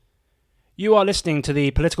You are listening to the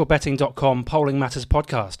politicalbetting.com Polling Matters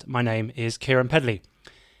podcast. My name is Kieran Pedley.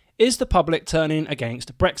 Is the public turning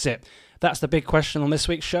against Brexit? That's the big question on this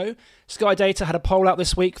week's show. Sky Data had a poll out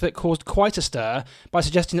this week that caused quite a stir by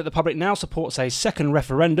suggesting that the public now supports a second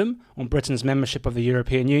referendum on Britain's membership of the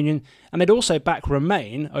European Union, and they'd also back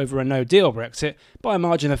Remain over a no-deal Brexit by a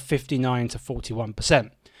margin of 59 to 41%.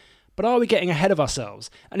 But are we getting ahead of ourselves?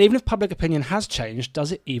 And even if public opinion has changed,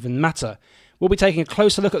 does it even matter? We'll be taking a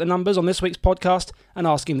closer look at the numbers on this week's podcast and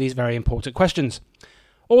asking these very important questions.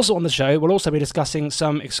 Also on the show, we'll also be discussing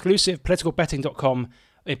some exclusive politicalbetting.com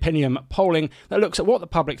opinion polling that looks at what the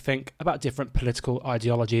public think about different political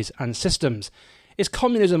ideologies and systems. Is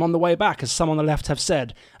communism on the way back, as some on the left have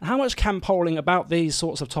said? And how much can polling about these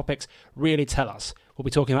sorts of topics really tell us? We'll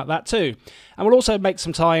be talking about that too. And we'll also make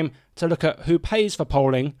some time to look at who pays for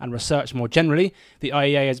polling and research more generally. The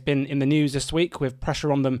IEA has been in the news this week with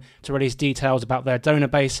pressure on them to release details about their donor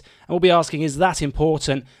base. And we'll be asking, is that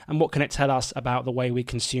important? And what can it tell us about the way we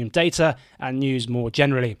consume data and news more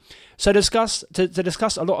generally? So to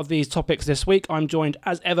discuss a lot of these topics this week, I'm joined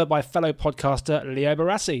as ever by fellow podcaster Leo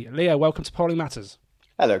Barassi. Leo, welcome to Polling Matters.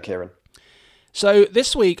 Hello, Kieran. So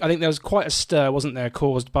this week, I think there was quite a stir, wasn't there,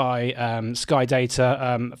 caused by Sky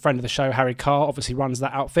Data, a friend of the show, Harry Carr, obviously runs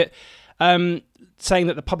that outfit, saying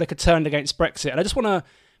that the public had turned against Brexit. And I just want to,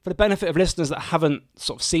 for the benefit of listeners that haven't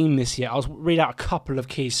sort of seen this yet, I'll read out a couple of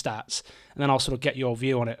key stats, and then I'll sort of get your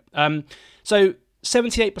view on it. So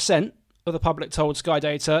 78% of the public told Sky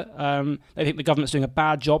Data they think the government's doing a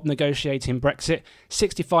bad job negotiating Brexit.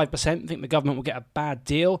 65% think the government will get a bad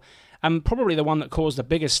deal. And probably the one that caused the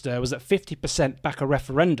biggest stir was that 50% back a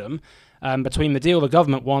referendum between the deal the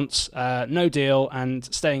government wants, no deal, and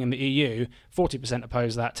staying in the EU. 40%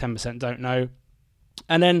 oppose that, 10% don't know.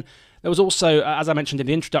 And then there was also, as I mentioned in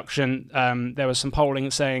the introduction, there was some polling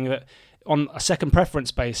saying that on a second preference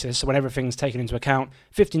basis, so when everything's taken into account,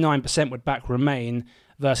 59% would back Remain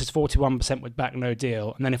versus 41% would back no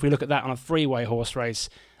deal. And then if we look at that on a three-way horse race,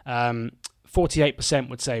 48%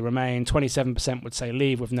 would say Remain, 27% would say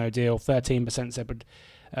leave with no deal, 13%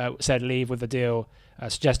 said leave with the deal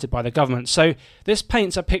suggested by the government. So this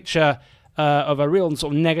paints a picture of a real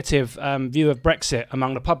sort of negative view of Brexit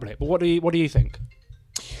among the public. But what do you think?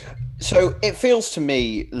 So it feels to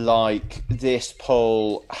me like this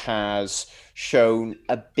poll has shown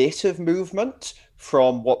a bit of movement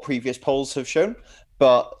from what previous polls have shown,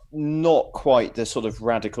 but not quite the sort of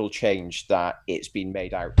radical change that it's been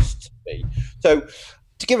made out to be. So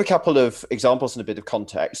to give a couple of examples and a bit of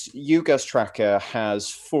context, YouGov's tracker has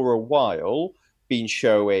for a while been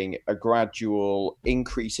showing a gradual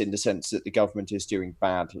increase in the sense that the government is doing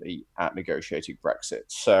badly at negotiating Brexit.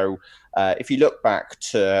 So if you look back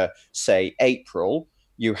to, say, April,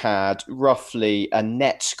 you had roughly a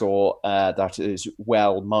net score that is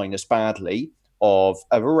well minus badly of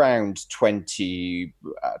around 23,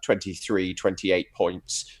 28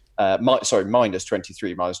 points. Minus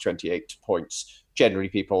 23, minus 28 points. Generally,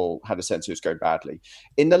 people had a sense it was going badly.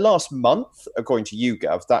 In the last month, according to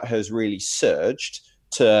YouGov, that has really surged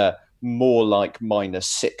to more like minus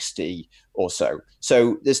 60 or so.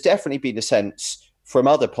 So there's definitely been a sense from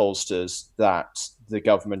other pollsters that the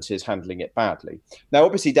government is handling it badly. Now,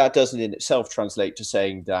 obviously, that doesn't in itself translate to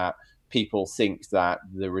saying that people think that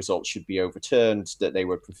the results should be overturned, that they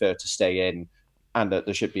would prefer to stay in, and that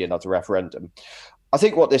there should be another referendum. I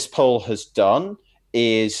think what this poll has done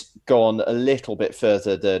is gone a little bit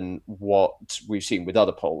further than what we've seen with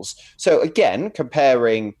other polls. So again,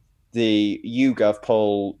 comparing the YouGov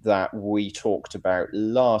poll that we talked about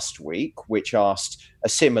last week, which asked a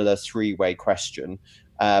similar three-way question,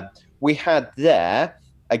 we had there,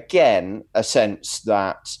 again, a sense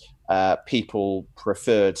that people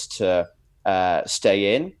preferred to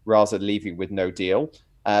stay in rather than leaving with no deal,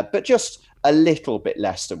 but just a little bit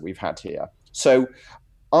less than we've had here. So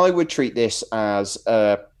I would treat this as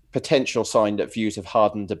a potential sign that views have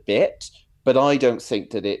hardened a bit, but I don't think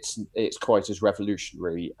that it's quite as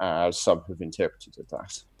revolutionary as some have interpreted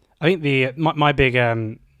that. I think my big, I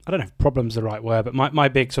don't know if problem's the right word, but my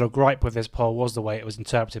big sort of gripe with this poll was the way it was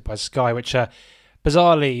interpreted by Sky, which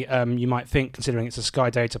bizarrely, you might think, considering it's a Sky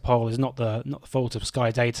Data poll, is not the fault of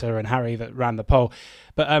Sky Data and Harry that ran the poll.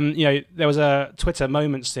 But there was a Twitter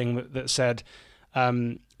Moments thing that said,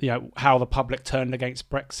 how the public turned against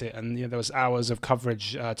Brexit, and there was hours of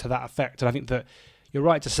coverage to that effect. And I think that you're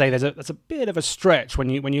right to say there's a bit of a stretch when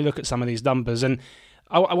you look at some of these numbers. And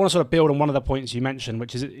I want to sort of build on one of the points you mentioned,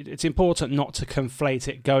 which is it's important not to conflate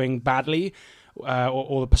it going badly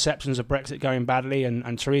or the perceptions of Brexit going badly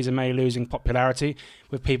and Theresa May losing popularity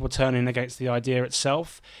with people turning against the idea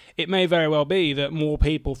itself. It may very well be that more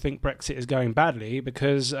people think Brexit is going badly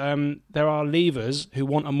because there are leavers who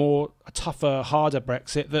want a tougher, harder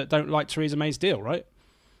Brexit that don't like Theresa May's deal, right?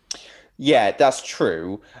 Yeah, that's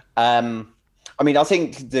true. I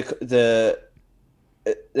think the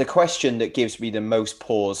question that gives me the most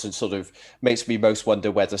pause and sort of makes me most wonder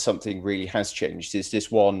whether something really has changed is this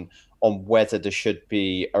one on whether there should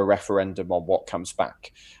be a referendum on what comes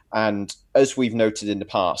back. And as we've noted in the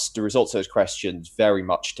past, the results of those questions very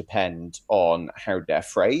much depend on how they're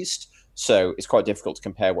phrased. So it's quite difficult to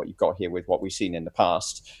compare what you've got here with what we've seen in the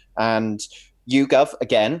past. And YouGov,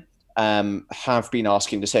 again, have been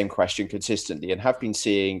asking the same question consistently and have been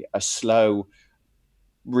seeing a slow,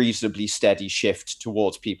 reasonably steady shift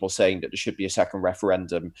towards people saying that there should be a second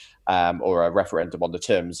referendum or a referendum on the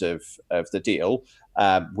terms of the deal,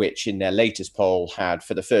 which in their latest poll had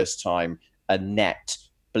for the first time a net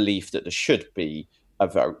belief that there should be a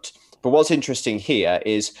vote. But what's interesting here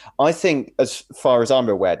is I think, as far as I'm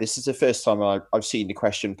aware, this is the first time I've seen the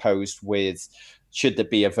question posed with should there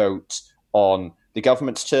be a vote on the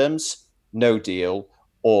government's terms, no deal,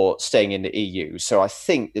 or staying in the EU. So I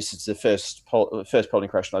think this is the first polling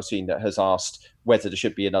question I've seen that has asked whether there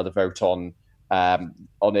should be another vote on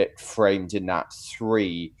it framed in that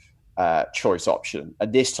three choice option.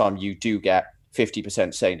 And this time you do get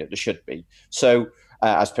 50% saying that there should be. So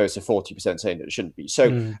as opposed to 40% saying that there shouldn't be.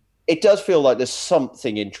 So it does feel like there's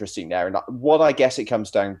something interesting there. And what I guess it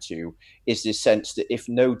comes down to is this sense that if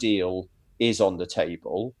no deal is on the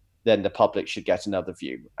table, then the public should get another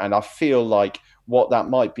view. And I feel like what that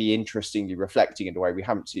might be interestingly reflecting in a way we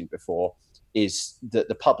haven't seen before is that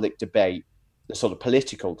the public debate, the sort of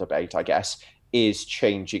political debate, I guess, is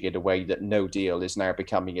changing in a way that no deal is now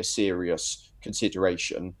becoming a serious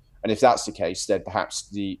consideration. And if that's the case, then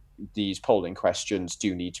perhaps these polling questions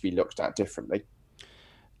do need to be looked at differently.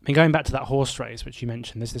 I mean, going back to that horse race, which you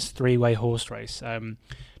mentioned, there's this three-way horse race.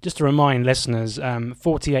 Just to remind listeners,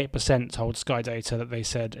 48% told Sky Data that they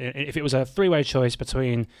said if it was a three-way choice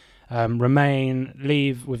between Remain,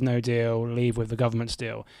 leave with no deal, leave with the government's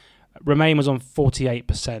deal, Remain was on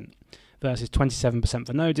 48% versus 27%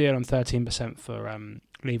 for no deal and 13% for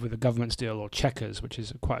leave with the government's deal, or Chequers, which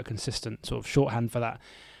is quite a consistent sort of shorthand for that.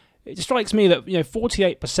 It strikes me that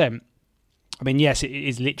 48%. I mean, yes, it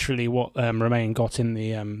is literally what Remain got in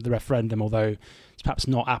the referendum, although it's perhaps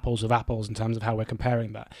not apples with apples in terms of how we're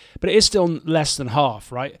comparing that. But it is still less than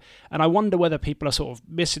half, right? And I wonder whether people are sort of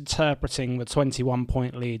misinterpreting the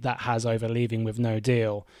 21-point lead that has over leaving with no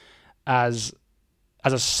deal as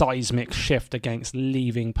a seismic shift against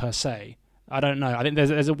leaving per se. I don't know. I think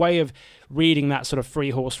there's a way of reading that sort of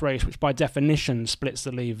three-horse race, which by definition splits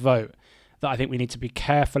the leave vote, that I think we need to be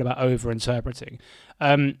careful about over-interpreting.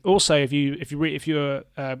 Also, if you're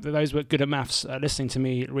those who are good at maths listening to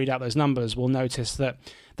me read out those numbers will notice that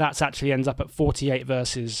actually ends up at 48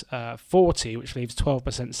 versus 40, which leaves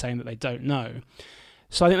 12% saying that they don't know.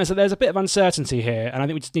 So I think there's a bit of uncertainty here, and I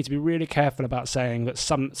think we just need to be really careful about saying that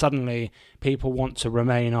suddenly people want to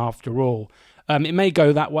Remain after all. It may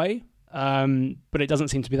go that way, but it doesn't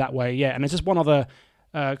seem to be that way yet. And there's just one other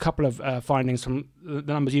couple of findings from the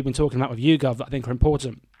numbers you've been talking about with YouGov that I think are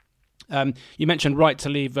important. You mentioned right to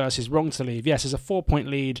leave versus wrong to leave. Yes, there's a 4-point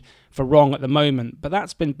lead for wrong at the moment, but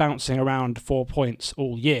that's been bouncing around 4 points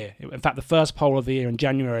all year. In fact, the first poll of the year in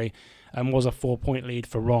January was a 4-point lead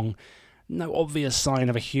for wrong. No obvious sign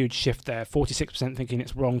of a huge shift there. 46% thinking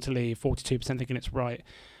it's wrong to leave, 42% thinking it's right.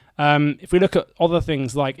 If we look at other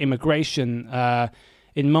things like immigration,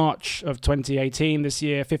 in March of 2018, this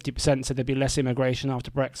year, 50% said there'd be less immigration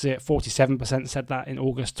after Brexit. 47% said that in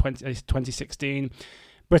August 2016.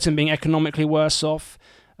 Britain being economically worse off.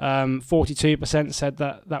 42% said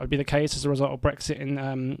that would be the case as a result of Brexit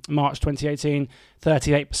in March 2018.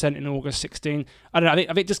 38% in August 16. I don't know.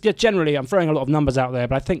 I think just generally, I'm throwing a lot of numbers out there,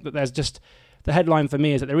 but I think that there's just the headline for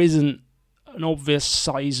me is that there isn't an obvious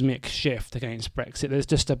seismic shift against Brexit. There's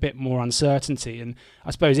just a bit more uncertainty, and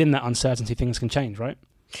I suppose in that uncertainty things can change, right?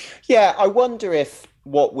 Yeah, I wonder if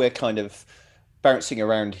what we're kind of bouncing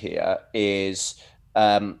around here is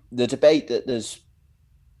the debate that there's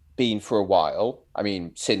been for a while. I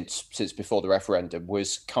mean, since before the referendum,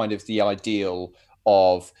 was kind of the ideal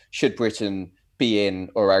of should Britain be in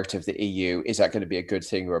or out of the EU? Is that going to be a good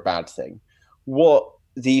thing or a bad thing? What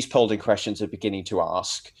these polling questions are beginning to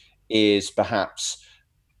ask is perhaps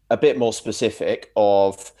a bit more specific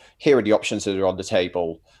of here are the options that are on the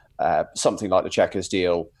table, something like the Chequers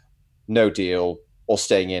deal, no deal, or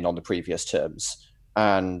staying in on the previous terms.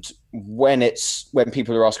 And when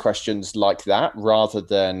people are asked questions like that, rather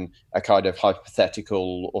than a kind of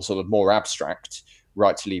hypothetical or sort of more abstract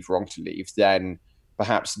right to leave, wrong to leave, then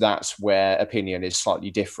perhaps that's where opinion is slightly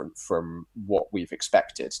different from what we've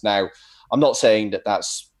expected. Now, I'm not saying that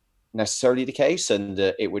that's necessarily the case and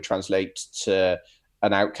that it would translate to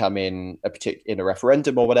an outcome in a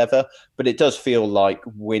referendum or whatever, but it does feel like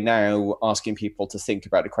we're now asking people to think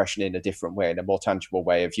about the question in a different way, in a more tangible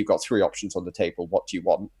way. If you've got three options on the table, what do you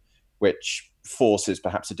want? Which forces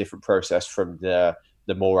perhaps a different process from the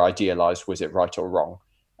more idealized, was it right or wrong?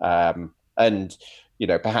 And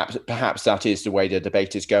perhaps that is the way the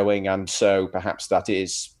debate is going, and so perhaps that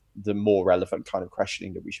is the more relevant kind of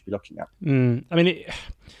questioning that we should be looking at. I mean,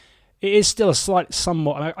 it is still a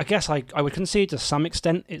somewhat. I guess I would concede to some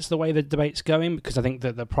extent it's the way the debate's going, because I think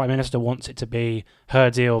that the Prime Minister wants it to be her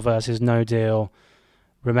deal versus no deal.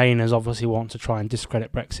 Remainers obviously want to try and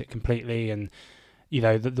discredit Brexit completely, and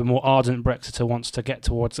the more ardent Brexiter wants to get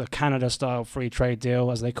towards a Canada-style free trade deal,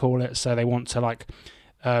 as they call it. So they want to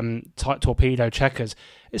torpedo Chequers.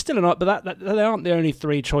 It's still not, but that they aren't the only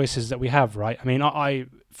three choices that we have, right? I mean, I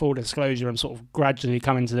full disclosure, I'm sort of gradually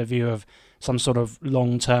coming to the view of some sort of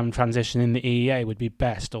long-term transition in the EEA would be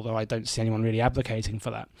best, although I don't see anyone really advocating for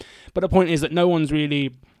that. But the point is that no one's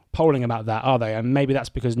really polling about that, are they? And maybe that's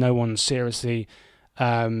because no one's seriously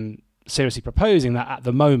proposing that at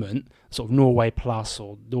the moment, sort of Norway Plus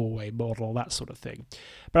or Norway model, that sort of thing.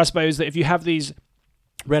 But I suppose that if you have these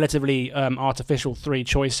relatively artificial three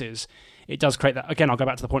choices, it does create that. Again, I'll go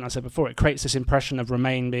back to the point I said before. It creates this impression of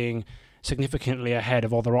Remain being significantly ahead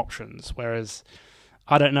of other options, whereas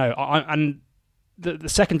I don't know. And the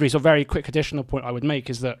secondary, so very quick additional point I would make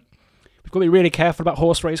is that we've got to be really careful about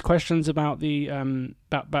horse race questions about the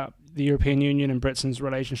about the European Union and Britain's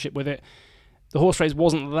relationship with it. The horse race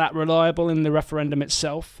wasn't that reliable in the referendum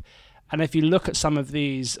itself. And if you look at some of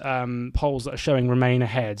these polls that are showing Remain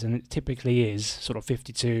ahead, and it typically is sort of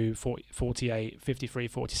 52, 48, 53,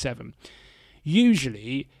 47,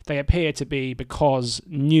 usually they appear to be because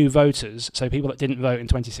new voters, so people that didn't vote in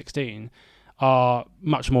 2016, are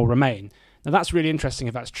much more Remain. Now that's really interesting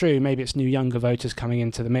if that's true. Maybe it's new younger voters coming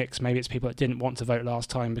into the mix. Maybe it's people that didn't want to vote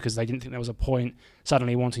last time because they didn't think there was a point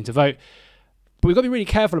suddenly wanting to vote. But we've got to be really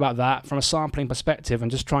careful about that from a sampling perspective and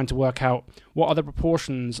just trying to work out what are the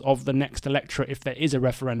proportions of the next electorate, if there is a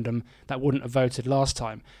referendum, that wouldn't have voted last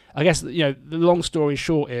time. I guess, the long story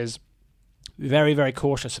short is very, very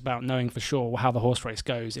cautious about knowing for sure how the horse race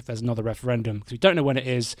goes if there's another referendum, because we don't know when it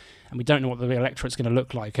is and we don't know what the electorate's going to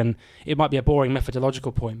look like. And it might be a boring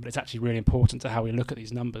methodological point, but it's actually really important to how we look at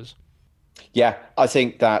these numbers. Yeah, I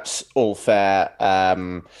think that's all fair.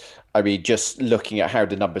 I mean, just looking at how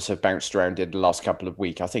the numbers have bounced around in the last couple of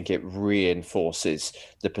weeks, I think it reinforces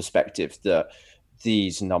the perspective that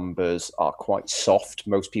these numbers are quite soft.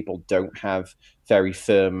 Most people don't have very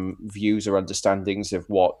firm views or understandings of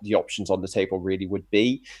what the options on the table really would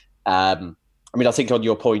be. I mean, I think on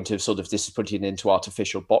your point of sort of this is putting it into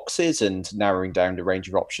artificial boxes and narrowing down the range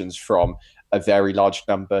of options from a very large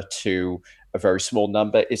number to a very small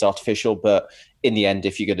number is artificial. But in the end,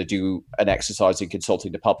 if you're going to do an exercise in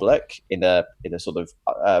consulting the public in a sort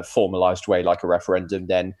of formalized way like a referendum,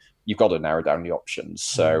 then you've got to narrow down the options.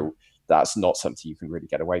 So that's not something you can really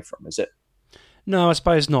get away from, is it? No, I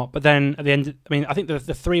suppose not. But then at the end, I mean, I think the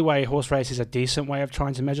three-way horse race is a decent way of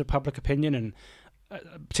trying to measure public opinion, and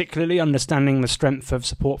particularly understanding the strength of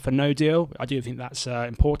support for no deal. I do think that's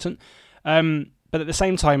important. But at the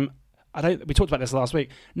same time, we talked about this last week.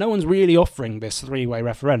 No one's really offering this three-way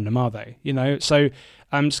referendum, are they? So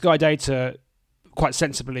Sky Data quite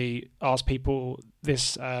sensibly asked people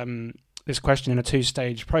this question in a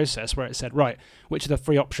two-stage process where it said, right, which of the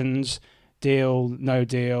three options, deal, no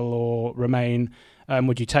deal, or Remain,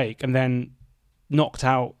 would you take? And then knocked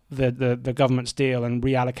out the government's deal and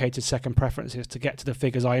reallocated second preferences to get to the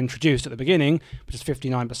figures I introduced at the beginning, which is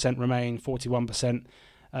 59% Remain, 41%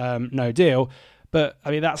 no deal. But,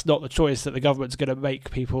 I mean, that's not the choice that the government's going to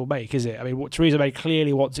make people make, is it? I mean, Theresa May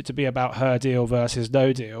clearly wants it to be about her deal versus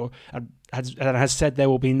no deal, and has said there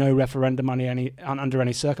will be no referendum under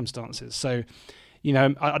any circumstances. So,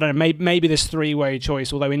 I don't know, maybe this three-way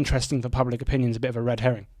choice, although interesting for public opinion, is a bit of a red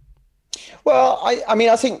herring. Well, I mean,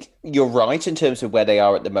 I think you're right in terms of where they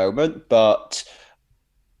are at the moment, but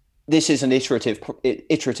this is an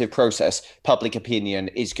iterative process. Public opinion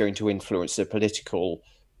is going to influence the political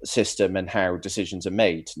system and how decisions are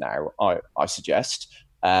made now, I suggest.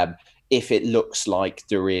 If it looks like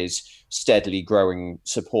there is steadily growing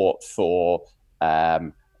support for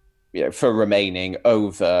remaining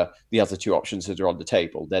over the other two options that are on the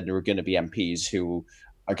table, then there are going to be MPs who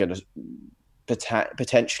are going to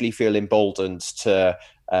potentially feel emboldened to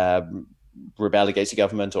rebel against the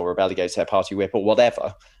government or rebel against their party whip or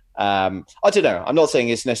whatever. I don't know. I'm not saying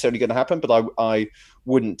it's necessarily going to happen, but I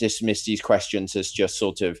wouldn't dismiss these questions as just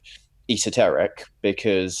sort of esoteric,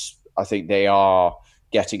 because I think they are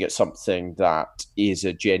getting at something that is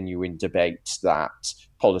a genuine debate that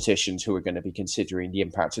politicians who are going to be considering the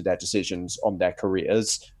impact of their decisions on their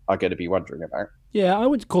careers are going to be wondering about. Yeah, I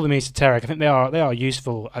wouldn't call them esoteric. I think they are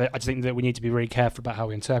useful. I just think that we need to be really careful about how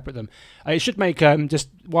we interpret them. It should make, just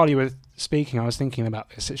while you were speaking, I was thinking about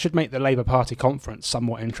this, it should make the Labour Party conference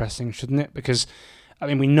somewhat interesting, shouldn't it? Because, I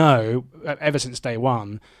mean, we know, ever since day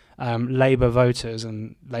one, Labour voters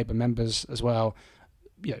and Labour members as well,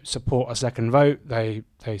 support a second vote. They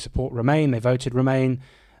support Remain. They voted Remain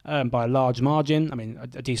by a large margin. I mean,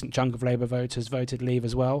 a decent chunk of Labour voters voted Leave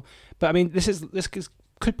as well. But I mean, this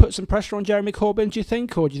could put some pressure on Jeremy Corbyn, do you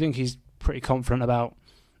think? Or do you think he's pretty confident about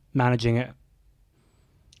managing it?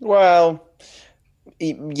 Well,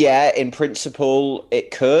 yeah, in principle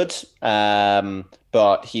it could.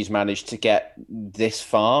 But he's managed to get this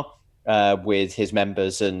far with his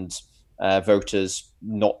members and voters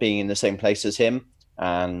not being in the same place as him.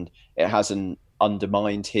 And it hasn't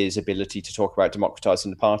undermined his ability to talk about democratising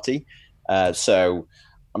the party. So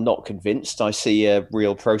I'm not convinced I see a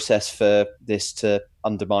real process for this to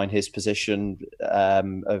undermine his position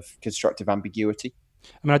of constructive ambiguity.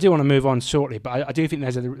 I mean, I do want to move on shortly, but I do think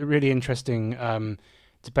there's a really interesting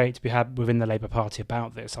debate to be had within the Labour Party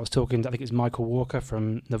about this. I was talking, I think it's Michael Walker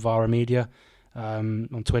from Novara Media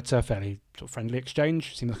on Twitter, fairly sort of friendly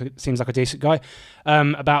exchange. Seems like a decent guy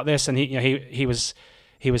about this, and he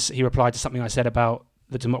replied to something I said about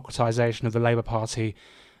the democratisation of the Labour Party,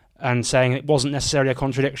 and saying it wasn't necessarily a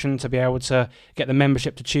contradiction to be able to get the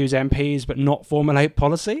membership to choose MPs but not formulate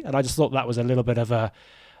policy. And I just thought that was a little bit of a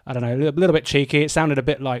little bit cheeky. It sounded a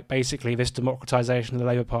bit like basically this democratisation of the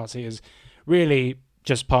Labour Party is really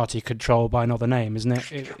just party control by another name, isn't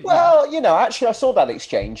it? Well, actually I saw that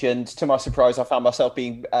exchange, and to my surprise I found myself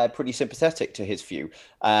being pretty sympathetic to his view.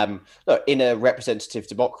 Look, in a representative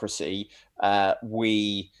democracy,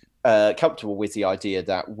 we comfortable with the idea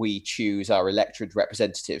that we choose our elected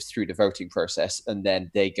representatives through the voting process, and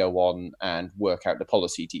then they go on and work out the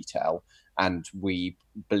policy detail. And we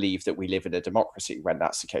believe that we live in a democracy when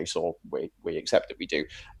that's the case, or we accept that we do.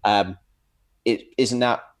 Isn't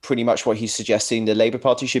that pretty much what he's suggesting the Labour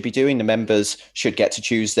Party should be doing? The members should get to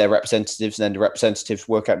choose their representatives, and then the representatives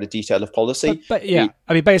work out the detail of policy. But yeah,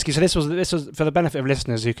 I mean, basically, so this was for the benefit of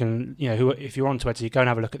listeners who can, who if you're on Twitter, you go and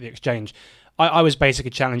have a look at the exchange. I was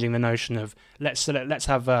basically challenging the notion of let's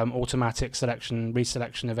have automatic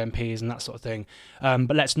reselection of MPs and that sort of thing,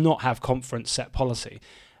 but let's not have conference set policy.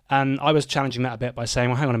 And I was challenging that a bit by saying,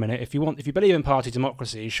 well, hang on a minute. If you believe in party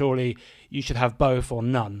democracy, surely you should have both or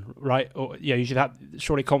none, right? Or you should have,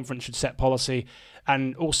 surely conference should set policy,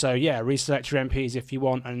 and also reselect your MPs if you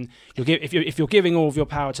want. And if you're giving all of your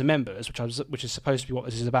power to members, which is supposed to be what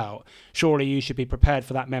this is about, surely you should be prepared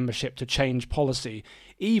for that membership to change policy,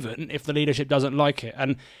 even if the leadership doesn't like it.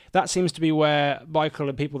 And that seems to be where Michael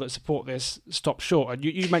and people that support this stop short. And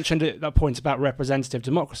you mentioned that point about representative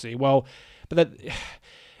democracy. Well, but that.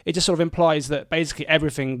 It just sort of implies that basically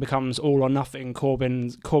everything becomes all or nothing.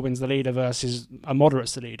 Corbyn's the leader versus a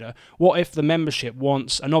moderate's the leader. What if the membership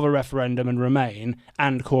wants another referendum and Remain,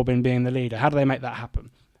 and Corbyn being the leader? How do they make that happen?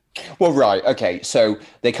 Well, right, okay, so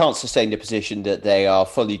they can't sustain the position that they are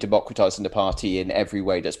fully democratising the party in every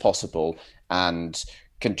way that's possible and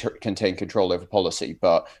contain control over policy.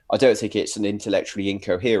 But I don't think it's an intellectually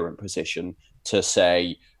incoherent position to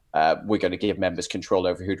say we're going to give members control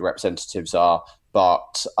over who the representatives are,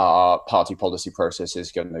 but our party policy process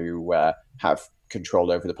is going to have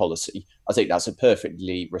control over the policy. I think that's a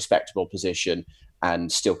perfectly respectable position,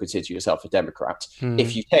 and still consider yourself a Democrat.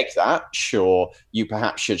 If you take that, sure, you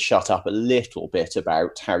perhaps should shut up a little bit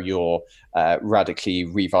about how you're radically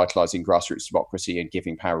revitalising grassroots democracy and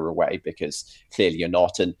giving power away, because clearly you're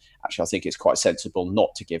not. And actually, I think it's quite sensible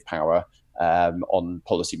not to give power on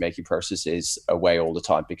policy-making processes away all the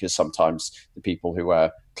time, because sometimes the people who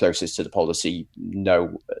are closest to the policy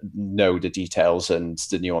know the details and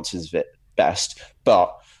the nuances of it best.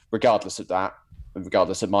 But regardless of that, and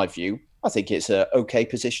regardless of my view, I think it's an okay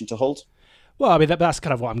position to hold. Well, I mean, that's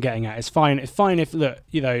kind of what I'm getting at. It's fine if look,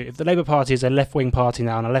 if the Labour Party is a left-wing party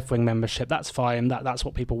now and a left-wing membership, that's fine. That's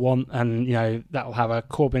what people want, and that'll have a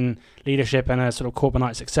Corbyn leadership and a sort of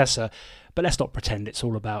Corbynite successor. But let's not pretend it's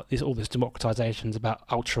all this democratization is about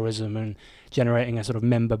altruism and generating a sort of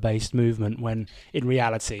member-based movement, when in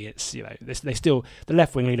reality it's, the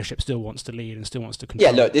left-wing leadership still wants to lead and still wants to control.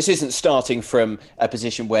 Yeah, look, this isn't starting from a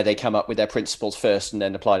position where they come up with their principles first and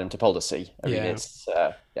then apply them to policy.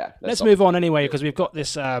 Let's move on anyway, because we've got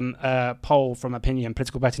this poll from Opinion,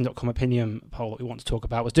 politicalbetting.com opinion poll that we want to talk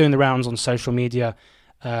about. It was doing the rounds on social media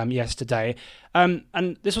yesterday.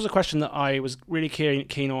 And this was a question that I was really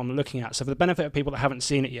keen on looking at. So for the benefit of people that haven't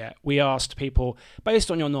seen it yet, we asked people,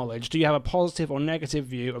 based on your knowledge, do you have a positive or negative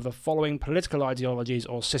view of the following political ideologies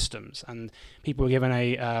or systems? And people were given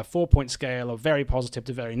a 4-point scale of very positive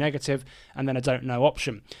to very negative, and then a don't know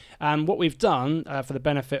option. And what we've done, for the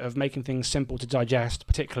benefit of making things simple to digest,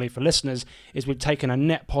 particularly for listeners, is we've taken a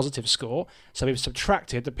net positive score. So we've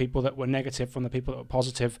subtracted the people that were negative from the people that were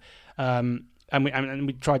positive, and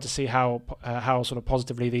we tried to see how sort of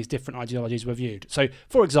positively these different ideologies were viewed. So,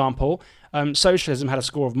 for example, socialism had a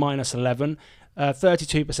score of -11.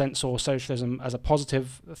 32% saw socialism as a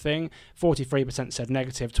positive thing. 43% said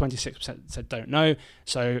negative. 26% said don't know.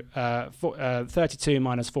 So 32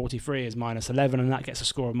 minus 43 is -11, and that gets a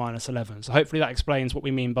score of -11. So hopefully that explains what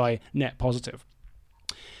we mean by net positive.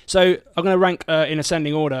 So I'm going to rank in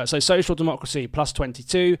ascending order. So social democracy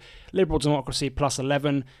 +22, liberal democracy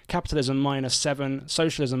 +11, capitalism -7,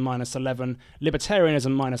 socialism -11,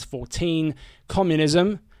 libertarianism -14,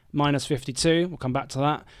 communism -52, we'll come back to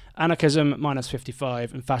that, anarchism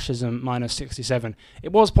 -55, and fascism -67.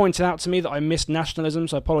 It was pointed out to me that I missed nationalism,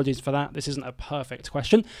 so apologies for that. This isn't a perfect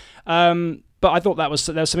question. But I thought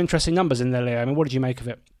there's some interesting numbers in there, Leo. I mean, what did you make of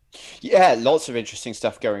it? Yeah, lots of interesting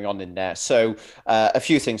stuff going on in there. So a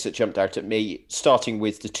few things that jumped out at me, starting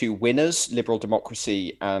with the two winners, liberal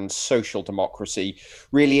democracy and social democracy.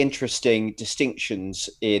 Really interesting distinctions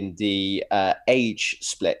in the age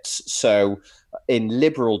splits. So in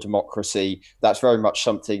liberal democracy, that's very much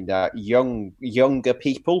something that younger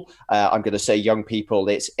people, I'm going to say young people,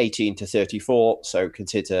 it's 18 to 34. So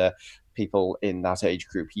consider people in that age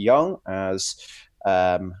group young, as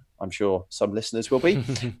I'm sure some listeners will be.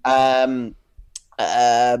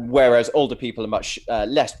 Whereas older people are much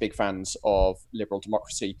less big fans of liberal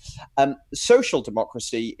democracy. Social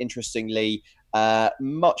democracy, interestingly,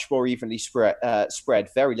 much more evenly spread,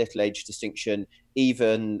 very little age distinction.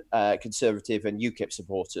 Even Conservative and UKIP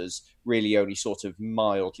supporters really only sort of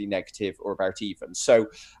mildly negative or about even. So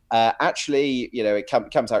actually, it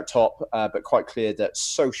comes out top, but quite clear that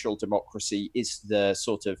social democracy is the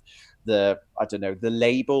sort of the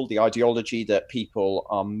label, the ideology that people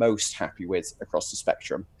are most happy with across the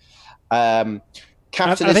spectrum. I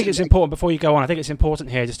think it's important, before you go on, I think it's important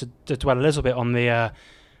here just to dwell a little bit on the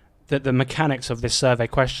mechanics of this survey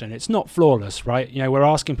question. It's not flawless, right? We're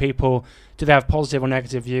asking people, do they have positive or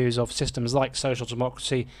negative views of systems like social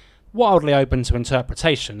democracy? Wildly open to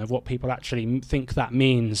interpretation of what people actually think that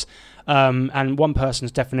means. And one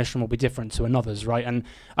person's definition will be different to another's, right? And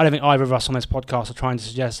I don't think either of us on this podcast are trying to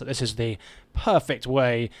suggest that this is the perfect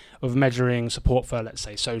way of measuring support for, let's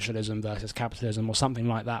say, socialism versus capitalism or something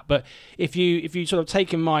like that. But if you sort of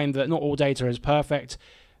take in mind that not all data is perfect,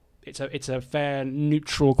 it's a fair,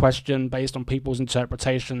 neutral question based on people's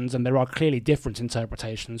interpretations, and there are clearly different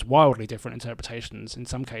interpretations, wildly different interpretations in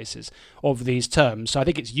some cases, of these terms. So I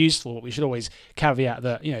think it's useful. We should always caveat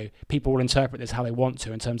that people will interpret this how they want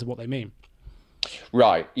to in terms of what they mean.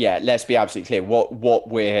 Right. Yeah. Let's be absolutely clear. What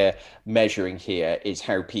we're measuring here is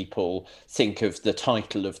how people think of the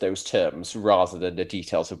title of those terms rather than the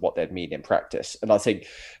details of what they'd mean in practice. And I think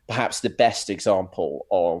perhaps the best example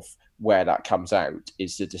of where that comes out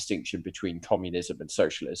is the distinction between communism and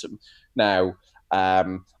socialism. Now,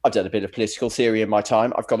 I've done a bit of political theory in my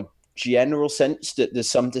time. I've got a general sense that there's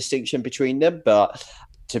some distinction between them, but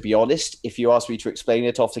to be honest, if you ask me to explain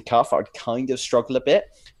it off the cuff, I'd kind of struggle a bit.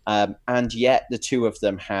 And yet the two of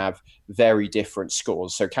them have very different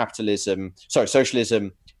scores. So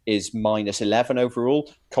socialism is -11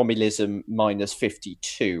 overall, communism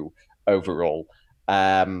 -52 overall.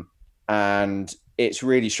 And it's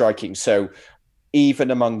really striking. So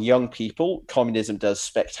even among young people, communism does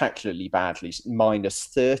spectacularly badly,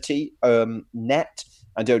 -30 net,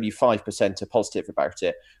 and only 5% are positive about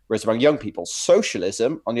it. Whereas among young people,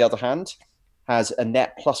 socialism, on the other hand, has a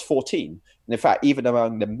net +14. And in fact, even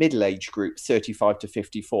among the middle-age group, 35 to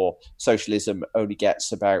 54, socialism only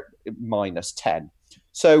gets about -10.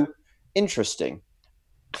 So interesting.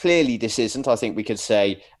 Clearly, this isn't, I think we could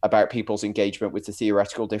say, about people's engagement with the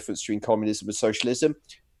theoretical difference between communism and socialism.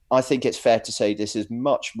 I think it's fair to say this is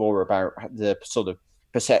much more about the sort of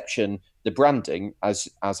perception, the branding, as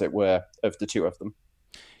it were, of the two of them.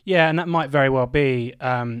 Yeah, and that might very well be.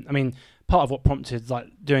 part of what prompted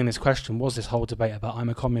doing this question was this whole debate about "I'm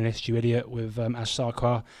a communist, you idiot" with Ash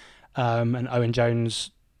Sarkar and Owen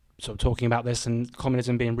Jones sort of talking about this and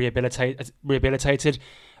communism being rehabilitated.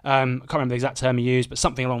 I can't remember the exact term he used, but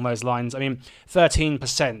something along those lines. I mean,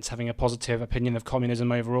 13% having a positive opinion of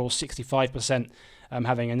communism overall, 65%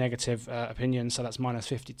 having a negative opinion, so that's minus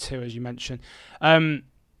 52, as you mentioned.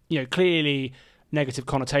 Clearly negative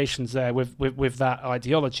connotations there with that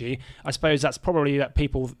ideology. I suppose that's probably that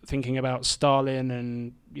people thinking about Stalin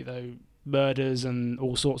and, murders and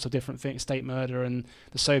all sorts of different things, state murder and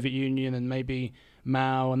the Soviet Union and maybe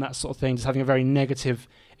Mao and that sort of thing, just having a very negative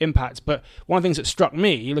impact. But one of the things that struck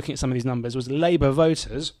me, looking at some of these numbers, was Labour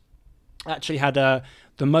voters actually had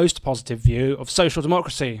the most positive view of social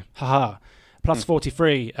democracy, plus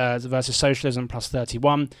 43 versus socialism, plus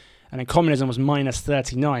 31, and then communism was minus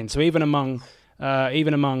 39. So even among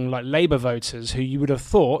Labour voters, who you would have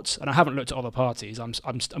thought, and I haven't looked at other parties, I'm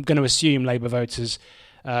going to assume Labour voters,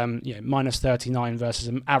 minus 39 versus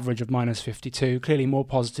an average of minus 52, clearly more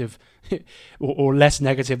positive or less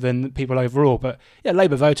negative than people overall. But yeah,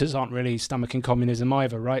 Labour voters aren't really stomaching communism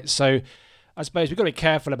either, right? So I suppose we've got to be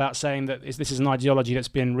careful about saying that this is an ideology that's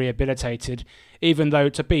been rehabilitated, even though,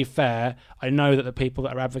 to be fair, I know that the people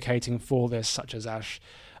that are advocating for this, such as Ash,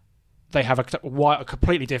 they have a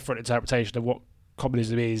completely different interpretation of what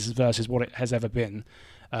communism is versus what it has ever been.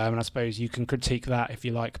 And I suppose you can critique that if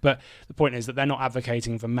you like. But the point is that they're not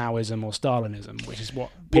advocating for Maoism or Stalinism, which is what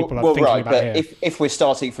people are thinking about but here. If we're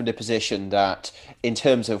starting from the position that in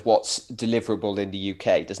terms of what's deliverable in the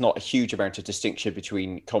UK, there's not a huge amount of distinction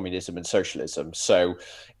between communism and socialism. So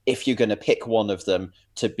if you're going to pick one of them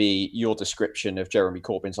to be your description of Jeremy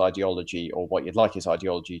Corbyn's ideology or what you'd like his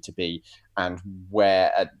ideology to be and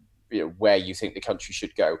where you think the country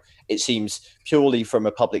should go, it seems purely from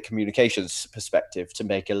a public communications perspective to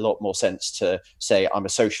make a lot more sense to say I'm a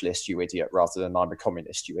socialist, you idiot, rather than I'm a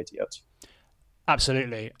communist, you idiot.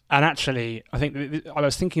 Absolutely. And actually, I think I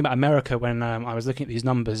was thinking about America when I was looking at these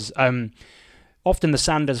numbers. Often the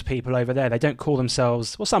Sanders people over there, they don't call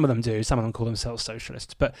themselves, well, some of them do, some of them call themselves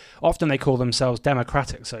socialists, but often they call themselves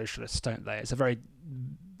democratic socialists, don't they?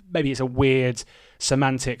 Maybe it's a weird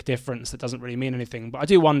semantic difference that doesn't really mean anything. But I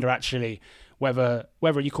do wonder, actually, whether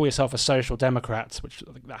you call yourself a social democrat, which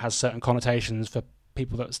I think that has certain connotations for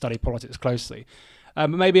people that study politics closely. But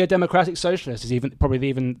maybe a democratic socialist is probably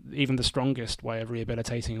even the strongest way of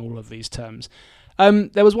rehabilitating all of these terms.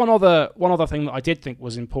 There was one other thing that I did think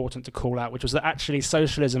was important to call out, which was that actually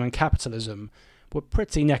socialism and capitalism were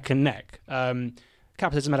pretty neck and neck.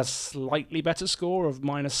 Capitalism had a slightly better score of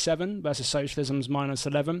minus 7 versus socialism's minus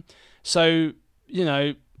 11. So,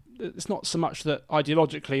 it's not so much that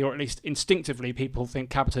ideologically or at least instinctively people think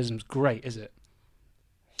capitalism's great, is it?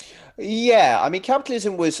 Yeah, I mean,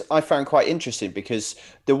 capitalism I found quite interesting because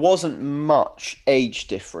there wasn't much age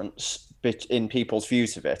difference in people's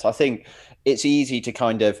views of it. I think it's easy to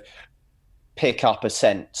kind of pick up a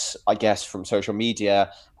sense, I guess, from social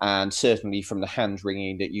media and certainly from the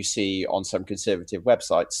hand-wringing that you see on some conservative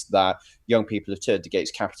websites that young people have turned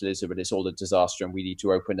against capitalism and it's all a disaster and we need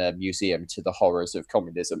to open a museum to the horrors of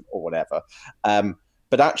communism or whatever.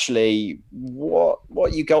 But actually,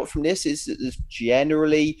 what you got from this is that there's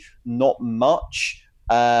generally not much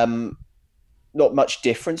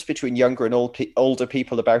difference between younger and older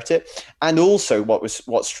people about it. And also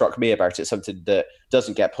what struck me about it, something that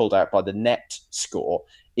doesn't get pulled out by the net score,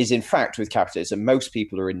 is in fact with capitalism, most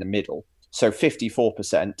people are in the middle. So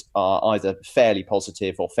 54% are either fairly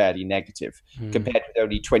positive or fairly negative, compared with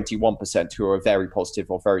only 21% who are very positive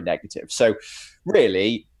or very negative. So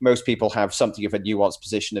really, most people have something of a nuanced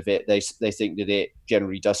position of it. They think that it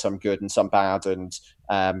generally does some good and some bad, and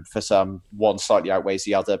for some, one slightly outweighs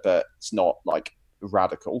the other, but it's not like a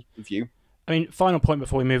radical view. I mean, final point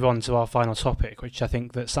before we move on to our final topic, which I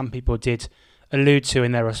think that some people did allude to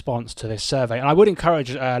in their response to this survey. And I would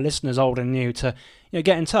encourage listeners old and new to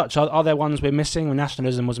get in touch. Are there ones we're missing? When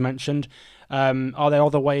nationalism was mentioned, are there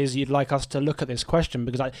other ways you'd like us to look at this question?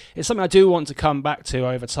 Because it's something I do want to come back to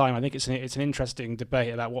over time. I think it's an interesting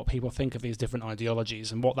debate about what people think of these different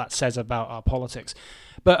ideologies and what that says about our politics.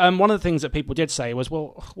 But one of the things that people did say was,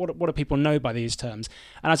 well, what do people know by these terms?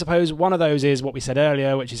 And I suppose one of those is what we said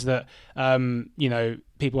earlier, which is that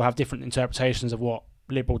people have different interpretations of what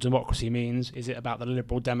liberal democracy means. Is it about the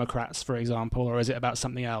Liberal Democrats, for example, or is it about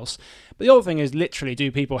something else? But the other thing is, literally,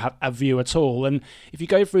 do people have a view at all? And if you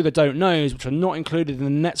go through the don't knows, which are not included in the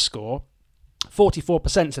net score,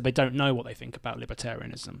 44% said they don't know what they think about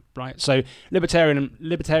libertarianism, right? So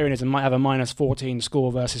libertarianism might have a -14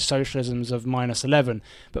 score versus socialism's of -11,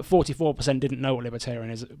 but 44% didn't know what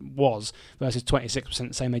libertarianism was versus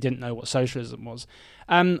 26% saying they didn't know what socialism was.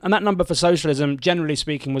 And that number for socialism, generally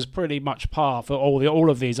speaking, was pretty much par for all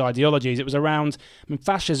of these ideologies. It was around,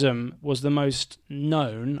 fascism was the most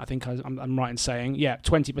known, I think I'm right in saying,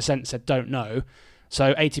 20% said don't know,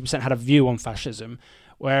 so 80% had a view on fascism,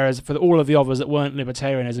 whereas for all of the others that weren't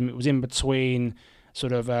libertarianism, it was in between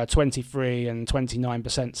sort of 23 and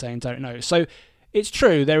 29% saying don't know. So it's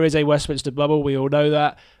true, there is a Westminster bubble, we all know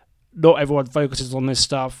that. Not everyone focuses on this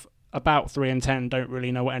stuff. About 3 in 10 don't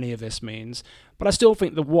really know what any of this means. But I still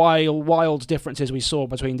think the wild differences we saw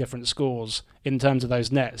between different scores in terms of those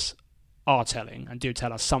nets are telling and do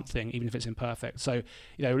tell us something, even if it's imperfect. So,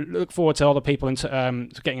 look forward to other people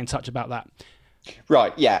getting in touch about that.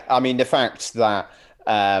 Right, yeah. I mean, the fact that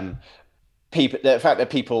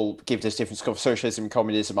people give this different score for socialism and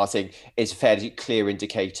communism, I think, is a fairly clear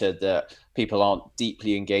indicator that people aren't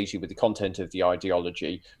deeply engaging with the content of the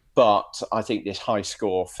ideology. But I think this high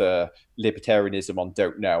score for libertarianism on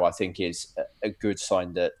don't know, I think, is a good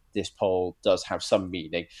sign that this poll does have some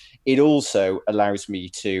meaning. It also allows me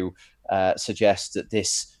to suggest that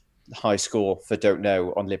this high score for don't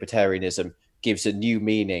know on libertarianism gives a new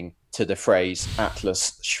meaning to the phrase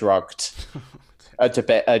Atlas shrugged.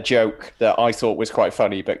 A joke that I thought was quite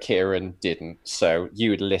funny, but Kieran didn't. So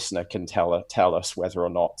you, the listener, can tell us whether or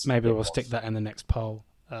not. Maybe we'll stick that in the next poll.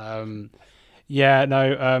 And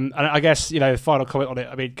I guess, the final comment on it,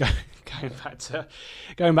 I mean, going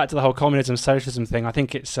back to the whole communism, socialism thing, I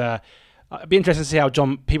think it's, it'd be interesting to see how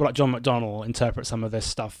people like John McDonnell interpret some of this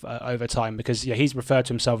stuff over time, because he's referred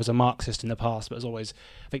to himself as a Marxist in the past, but has always,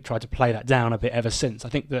 I think, tried to play that down a bit ever since. I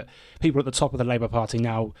think that people at the top of the Labour Party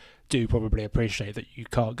now do probably appreciate that you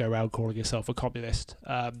can't go around calling yourself a communist.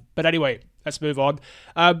 But anyway, let's move on.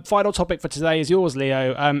 Final topic for today is yours,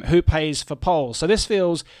 Leo. Who pays for polls? So this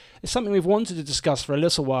feels it's something we've wanted to discuss for a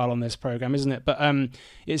little while on this programme, isn't it? But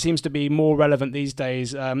it seems to be more relevant these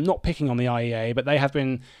days, not picking on the IEA, but they have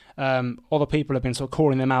been, other people have been sort of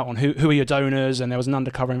calling them out on who are your donors, and there was an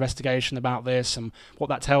undercover investigation about this and what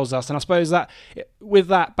that tells us. And I suppose that with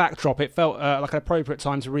that backdrop, it felt like an appropriate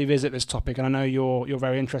time to revisit this topic, and I know you're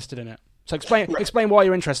very interested in it. So explain why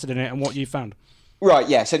you're interested in it and what you found. Right,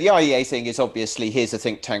 yeah. So the IEA thing is obviously, here's a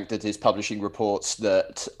think tank that is publishing reports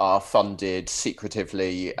that are funded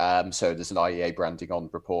secretively. So there's an IEA branding on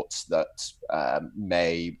reports that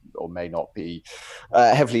may or may not be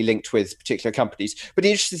heavily linked with particular companies. But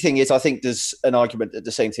the interesting thing is, I think there's an argument that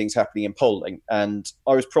the same thing's happening in polling. And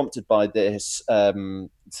I was prompted by this,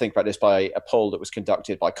 think about this, by a poll that was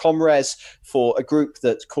conducted by ComRes for a group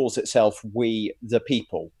that calls itself We the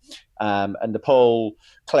People. And the poll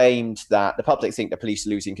claimed that the public think the police are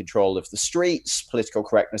losing control of the streets, political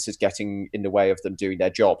correctness is getting in the way of them doing their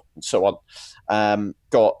job, and so on.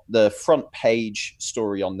 Got the front page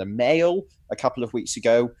story on the Mail a couple of weeks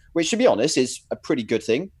ago, which, to be honest, is a pretty good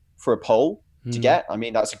thing for a poll to get. I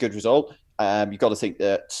mean, that's a good result. You've got to think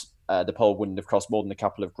that the poll wouldn't have cost more than a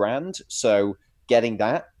couple of grand. So getting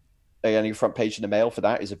that, getting front page in the Mail for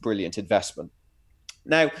that is a brilliant investment.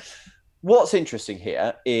 Now, what's interesting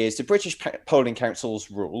here is the British Polling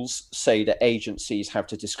Council's rules say that agencies have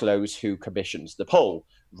to disclose who commissions the poll,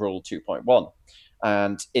 Rule 2.1.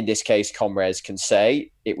 And in this case, ComRes can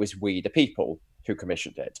say it was We the People who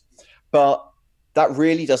commissioned it. But that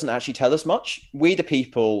really doesn't actually tell us much. We the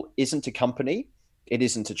People isn't a company. It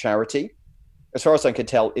isn't a charity. As far as I can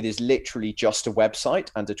tell, it is literally just a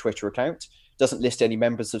website and a Twitter account. It doesn't list any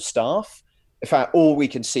members of staff. In fact, all we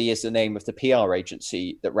can see is the name of the PR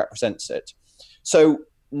agency that represents it. So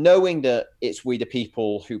knowing that it's We the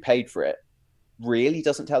People who paid for it really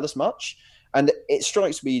doesn't tell us much. And it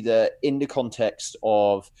strikes me that in the context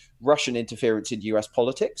of Russian interference in US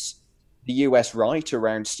politics, the US right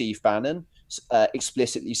around Steve Bannon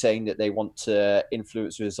explicitly saying that they want to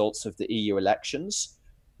influence the results of the EU elections,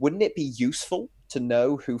 wouldn't it be useful to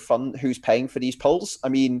know who's paying for these polls? I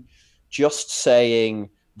mean, just saying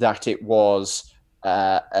that it was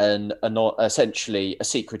essentially a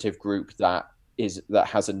secretive group that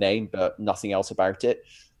has a name but nothing else about it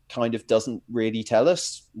kind of doesn't really tell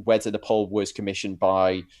us whether the poll was commissioned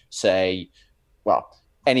by, say,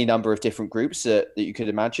 any number of different groups that you could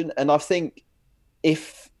imagine. And I think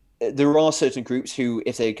if there are certain groups who,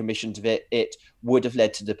 if they commissioned it would have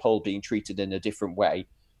led to the poll being treated in a different way.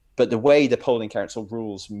 But the way the Polling Council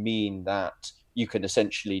rules mean that you can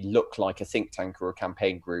essentially look like a think tank or a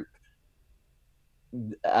campaign group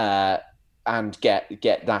and get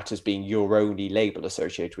that as being your only label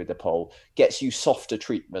associated with the poll gets you softer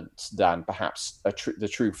treatment than perhaps the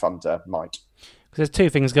true funder might. Because there's two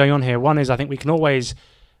things going on here. One is I think we can always,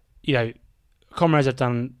 Comrades have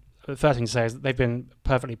done. The first thing to say is that they've been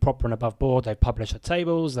perfectly proper and above board. They've published the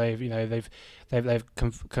tables. They've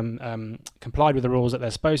complied with the rules that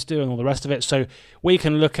they're supposed to, and all the rest of it. So we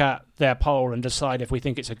can look at their poll and decide if we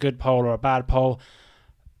think it's a good poll or a bad poll.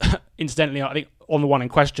 Incidentally, I think on the one in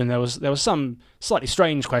question, there was some slightly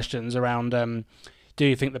strange questions around: do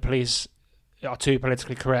you think the police are too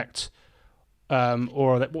politically correct?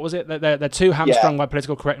 Or what was it? They're too hamstrung by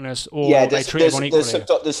political correctness, or they treat everyone equally.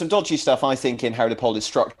 There's some dodgy stuff, I think, in how the poll is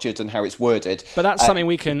structured and how it's worded. But that's something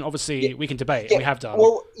we can debate. Yeah, we have done.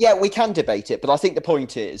 Well, yeah, we can debate it, but I think the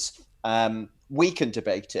point is we can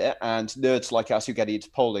debate it, and nerds like us who get into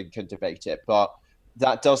polling can debate it. But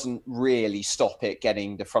that doesn't really stop it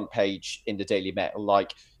getting the front page in the Daily Mail.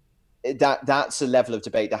 Like that's a level of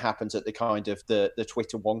debate that happens at the kind of the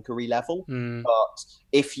Twitter wonkery level. But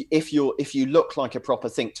if you look like a proper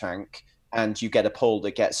think tank and you get a poll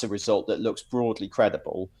that gets a result that looks broadly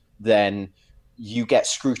credible, then you get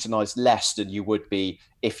scrutinized less than you would be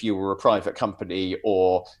if you were a private company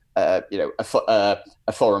or a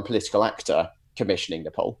foreign political actor commissioning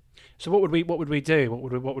the poll. So what would we do? What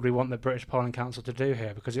would we want the British Polling Council to do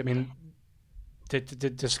here? Because I mean, to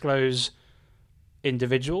disclose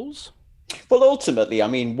individuals? Well, ultimately, I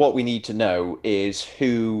mean, what we need to know is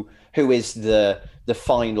who is the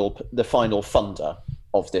final funder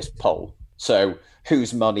of this poll. So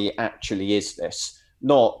whose money actually is this?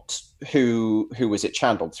 Not who is it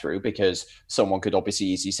channeled through, because someone could obviously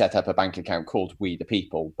easily set up a bank account called We the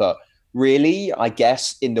People. But really, I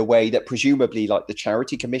guess in the way that presumably like the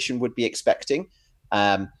Charity Commission would be expecting,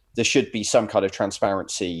 there should be some kind of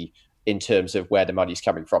transparency in terms of where the money's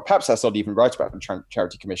coming from. Perhaps that's not even right about the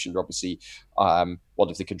Charity Commission. Obviously, one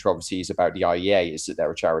of the controversies about the IEA is that they're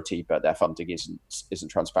a charity, but their funding isn't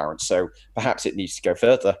transparent. So perhaps it needs to go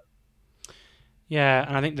further. Yeah,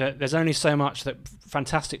 and I think that there's only so much that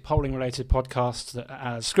fantastic polling-related podcasts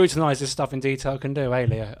that scrutinise this stuff in detail can do,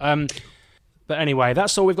 Leo? But anyway,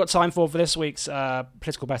 that's all we've got time for this week's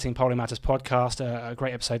Political Betting Polling Matters podcast. A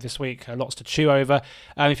great episode this week, lots to chew over.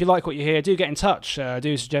 If you like what you hear, do get in touch.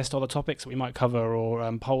 Do suggest other topics that we might cover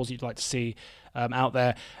or polls you'd like to see out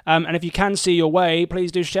there. And if you can see your way, please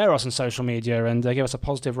do share us on social media and give us a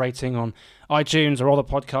positive rating on iTunes or other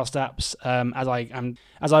podcast apps.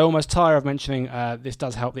 As I almost tire of mentioning, this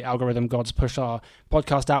does help the algorithm gods push our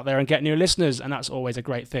podcast out there and get new listeners, and that's always a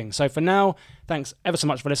great thing. So for now, thanks ever so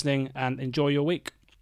much for listening and enjoy your week.